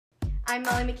I'm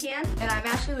Molly McCann. And I'm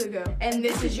Ashley Lugo. And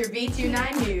this is your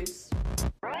V29 News.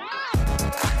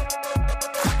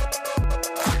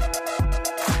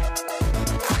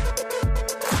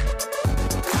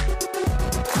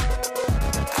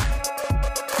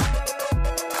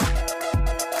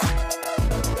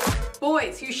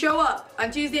 Boys who show up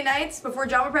on Tuesday nights before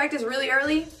drama practice really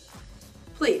early,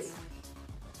 please,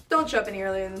 don't show up any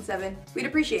earlier than 7. We'd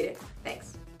appreciate it.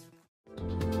 Thanks.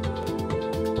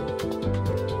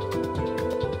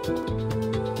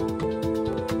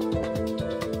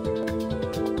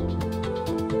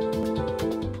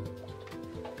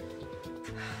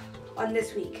 On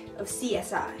this week of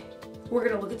CSI, we're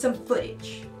gonna look at some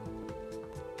footage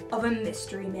of a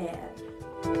mystery man.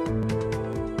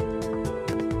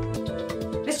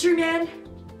 Mystery man,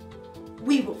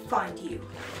 we will find you.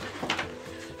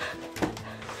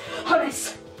 Oh,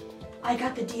 nice. I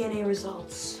got the DNA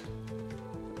results.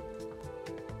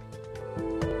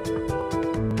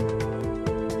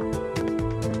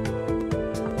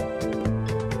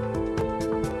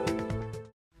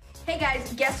 Hey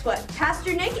guys, guess what?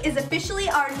 Pastor Nick is officially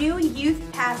our new youth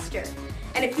pastor.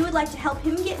 And if you would like to help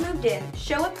him get moved in,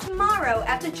 show up tomorrow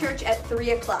at the church at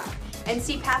 3 o'clock and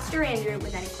see Pastor Andrew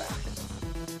with any questions.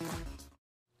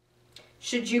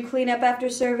 Should you clean up after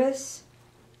service?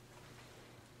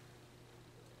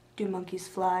 Do monkeys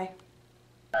fly?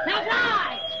 Now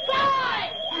fly!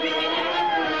 Fly!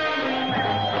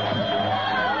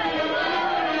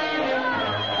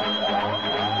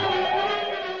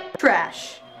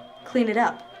 Trash. Clean it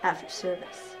up after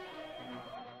service.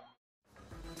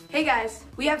 Hey guys,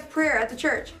 we have prayer at the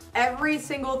church every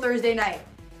single Thursday night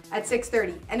at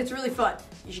 6:30, and it's really fun.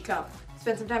 You should come.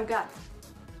 Spend some time with God.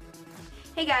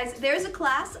 Hey guys, there's a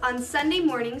class on Sunday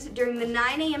mornings during the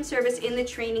 9 a.m. service in the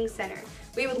training center.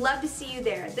 We would love to see you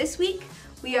there. This week,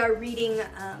 we are reading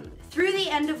through the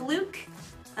end of Luke.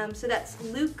 So that's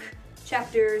Luke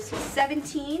chapters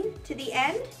 17 to the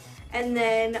end, and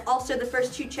then also the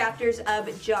first 2 chapters of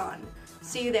John.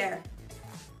 See you there.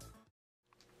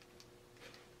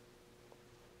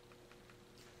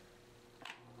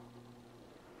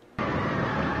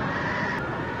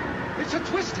 It's a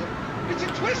twister! It's a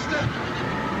twister!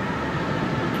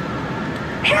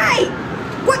 Hey!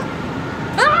 What?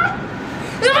 Ah!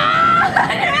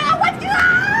 Ah! What's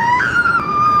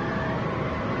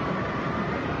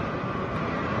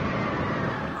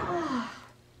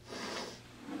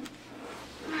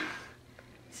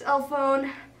Cell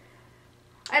phone.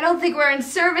 I don't think we're in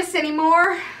service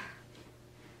anymore.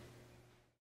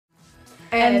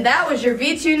 And that was your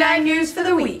V29 News for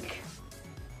the week.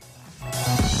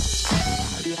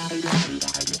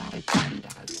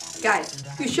 Guys,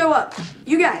 who show up?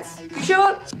 You guys, who show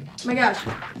up? Oh my gosh,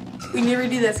 we need to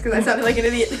redo this because I sounded like an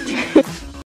idiot.